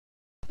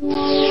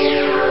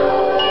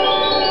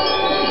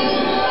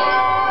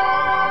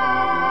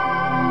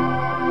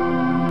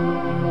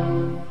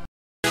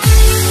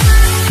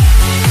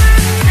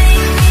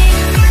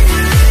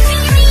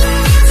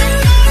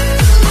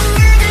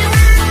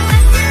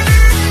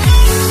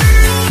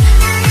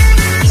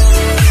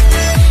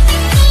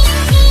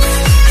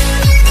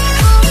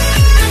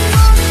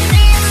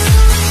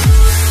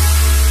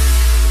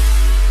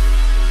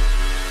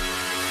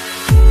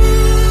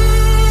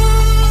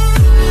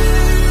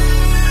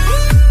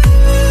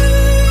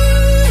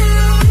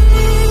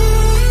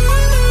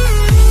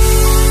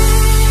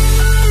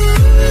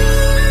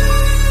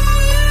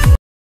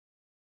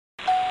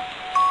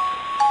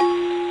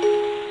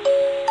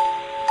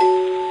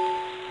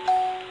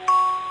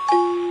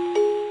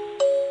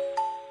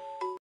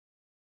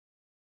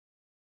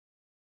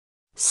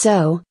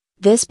So,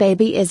 this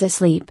baby is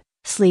asleep.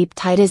 Sleep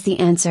tight is the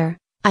answer.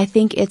 I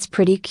think it's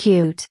pretty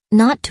cute.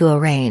 Not to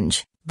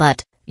arrange,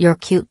 but you're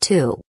cute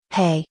too.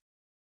 Hey.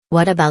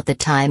 What about the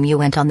time you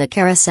went on the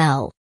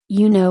carousel?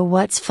 You know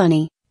what's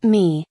funny?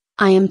 Me.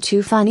 I am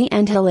too funny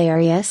and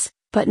hilarious,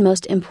 but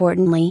most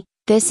importantly,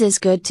 this is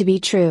good to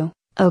be true.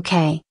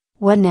 Okay,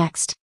 what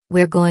next?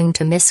 We're going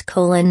to Miss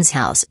Colin's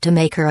house to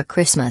make her a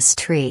Christmas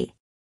tree.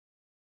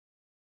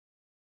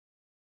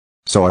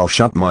 So I'll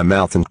shut my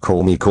mouth and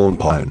call me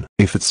cornpone.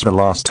 If it's the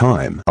last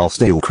time, I'll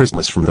steal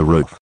Christmas from the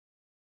roof.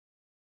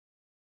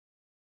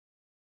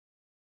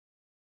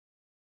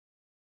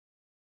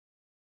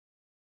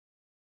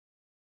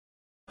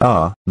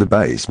 Ah, the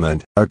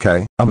basement.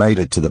 Okay, I made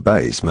it to the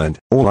basement.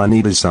 All I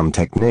need is some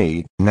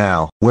technique.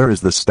 Now, where is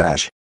the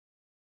stash?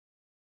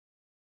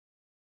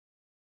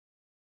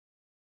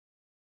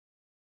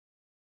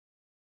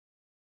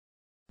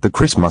 The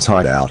Christmas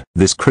hideout.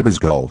 This crib is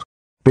gold.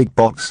 Big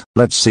box,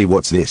 let's see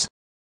what's this.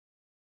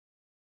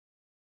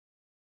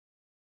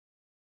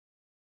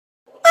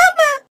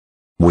 Mama!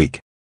 Weak.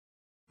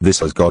 This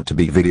has got to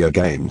be video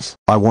games.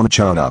 I want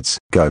Chonuts,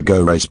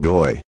 Go Race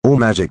Boy, or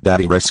Magic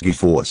Daddy Rescue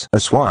Force. A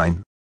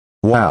swine.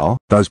 Wow,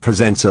 those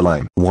presents are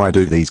lame. Why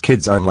do these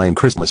kids own lame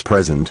Christmas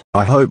present?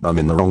 I hope I'm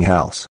in the wrong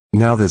house.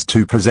 Now there's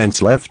 2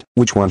 presents left,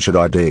 which one should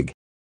I dig?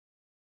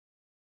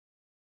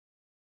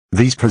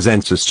 These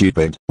presents are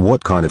stupid.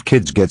 What kind of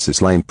kids gets this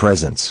lame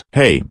presents?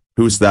 Hey,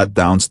 who's that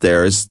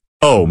downstairs?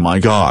 Oh my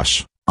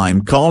gosh,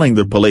 I'm calling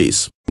the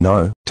police.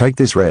 No, take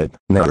this red.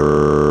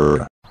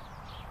 No.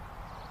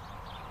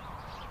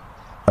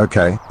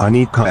 Okay, I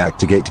need kayak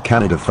to get to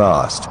Canada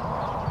fast.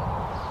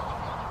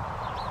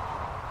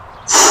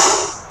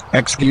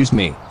 Excuse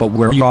me, but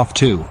where are you off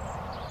to?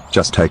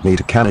 Just take me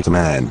to Canada,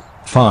 man.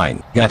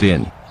 Fine, get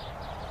in.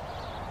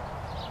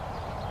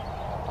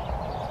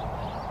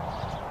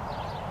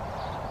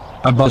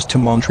 A bus to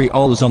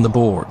Montreal is on the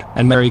board,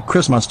 and Merry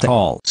Christmas to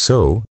all.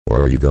 So,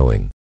 where are you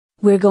going?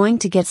 We're going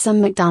to get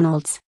some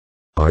McDonald's.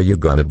 Are you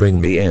gonna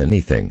bring me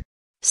anything?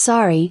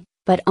 Sorry,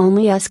 but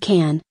only us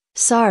can.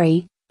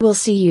 Sorry, we'll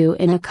see you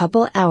in a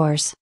couple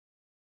hours.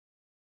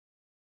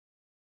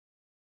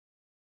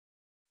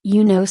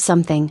 You know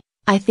something?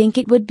 I think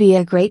it would be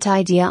a great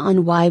idea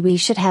on why we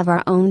should have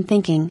our own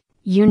thinking.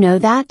 You know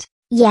that?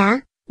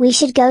 Yeah, we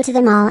should go to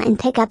the mall and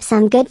pick up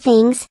some good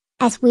things,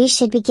 as we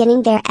should be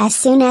getting there as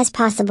soon as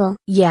possible.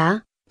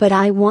 Yeah, but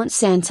I want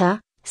Santa.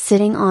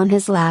 Sitting on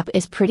his lap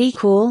is pretty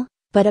cool,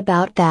 but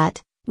about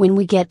that, when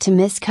we get to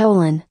Miss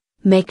Colin,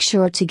 make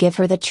sure to give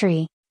her the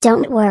tree.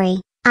 Don't worry,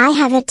 I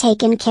have it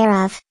taken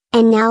care of,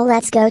 and now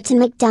let's go to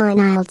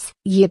McDonald's.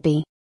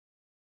 Yippee.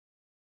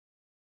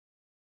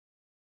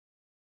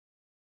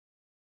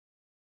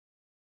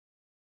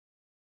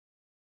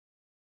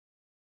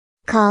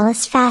 Call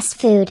us fast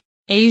food.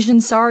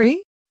 Asian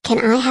sorry? Can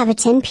I have a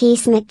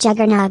 10-piece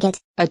McJuggerNugget?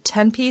 A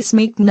 10-piece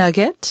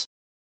McNugget?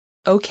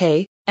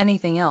 Okay,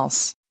 anything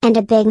else? And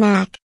a Big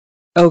Mac.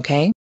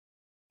 Okay.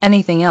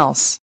 Anything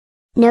else?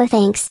 No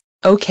thanks.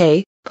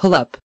 Okay, pull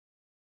up.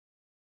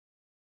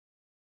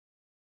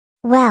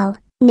 Well,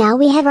 now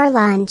we have our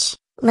lunch.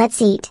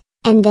 Let's eat,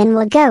 and then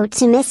we'll go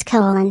to Miss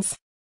Colin's.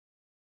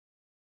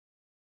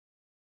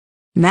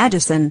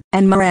 Madison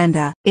and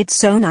Miranda, it's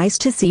so nice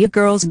to see you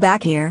girls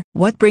back here.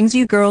 What brings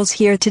you girls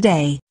here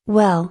today?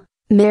 Well,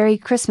 Merry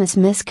Christmas,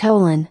 Miss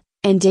Colin,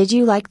 and did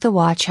you like the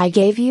watch I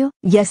gave you?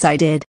 Yes, I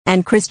did,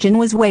 and Christian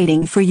was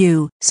waiting for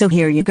you, so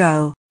here you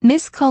go.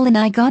 Miss Colin,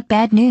 I got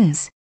bad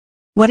news.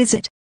 What is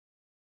it?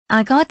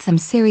 I got some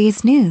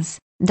serious news.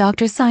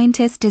 Dr.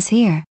 Scientist is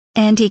here,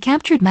 and he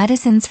captured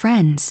Madison's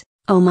friends.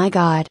 Oh my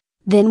god,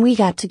 then we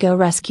got to go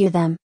rescue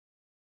them.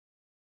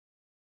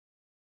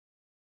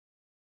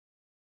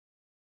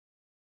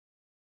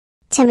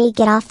 Timmy,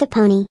 get off the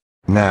pony.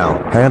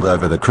 Now, hand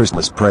over the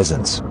Christmas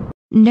presents.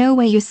 No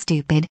way, you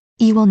stupid.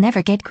 You will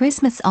never get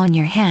Christmas on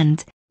your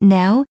hand.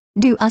 Now,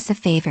 do us a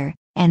favor,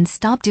 and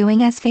stop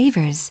doing us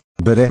favors.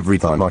 But every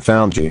time I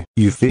found you,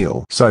 you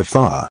feel so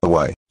far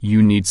away.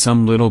 You need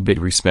some little bit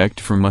respect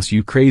from us,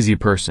 you crazy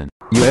person.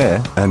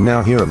 Yeah, and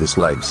now here are the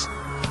slaves.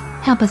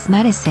 Help us,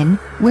 Madison,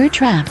 we're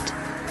trapped.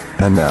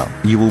 And now,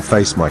 you will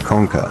face my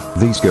conquer.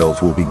 These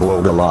girls will be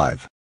boiled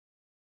alive.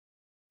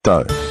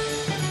 Dough.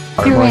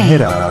 Oh, my Hooray.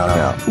 head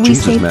out. We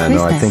Jesus, saved man,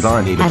 Christmas. I think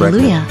I need a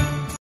Hallelujah.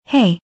 breakfast.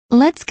 Hey,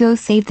 let's go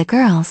save the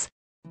girls.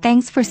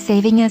 Thanks for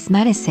saving us,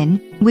 Madison.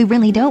 We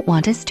really don't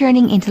want us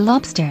turning into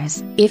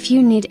lobsters. If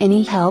you need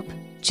any help,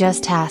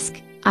 just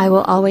ask. I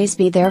will always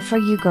be there for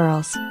you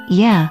girls.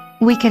 Yeah,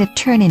 we could have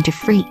turned into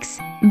freaks,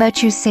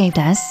 but you saved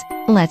us.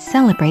 Let's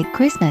celebrate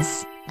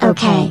Christmas.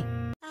 Okay.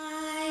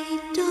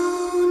 I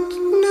don't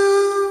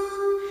know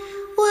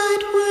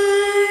what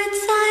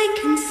words I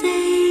can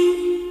say.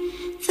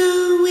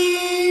 The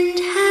wind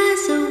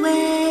has a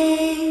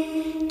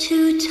way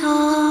to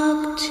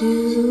talk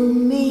to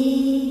me.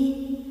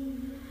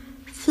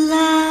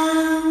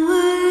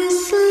 Flowers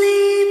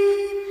sleep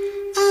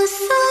a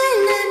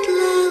silent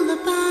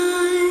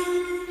lullaby.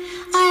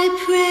 I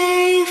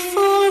pray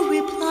for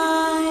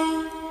reply.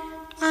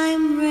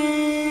 I'm ready.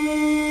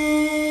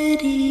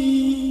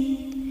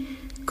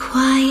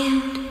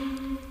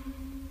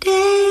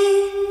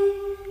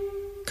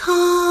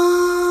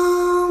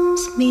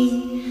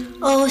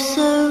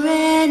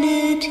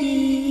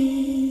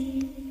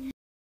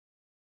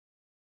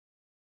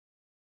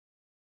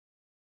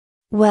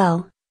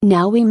 Well,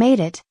 now we made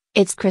it,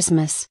 it's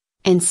Christmas,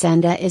 and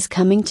Santa is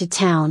coming to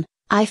town.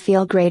 I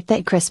feel great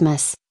that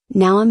Christmas.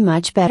 Now I'm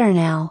much better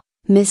now.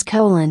 Miss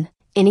Colin,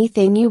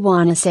 anything you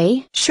wanna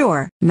say?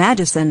 Sure,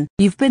 Madison,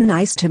 you've been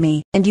nice to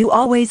me, and you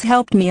always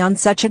helped me on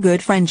such a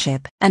good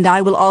friendship, and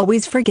I will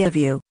always forgive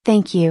you.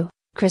 Thank you,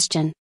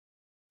 Christian.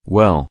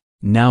 Well,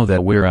 now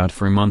that we're out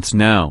for months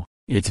now,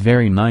 it's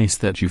very nice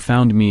that you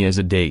found me as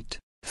a date.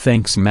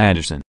 Thanks,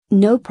 Madison.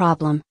 No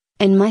problem.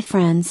 And my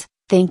friends,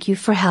 thank you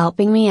for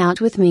helping me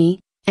out with me,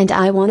 and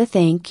I want to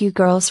thank you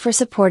girls for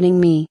supporting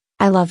me.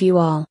 I love you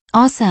all.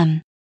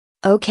 Awesome.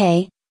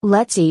 Okay,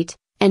 let's eat,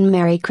 and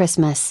Merry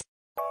Christmas.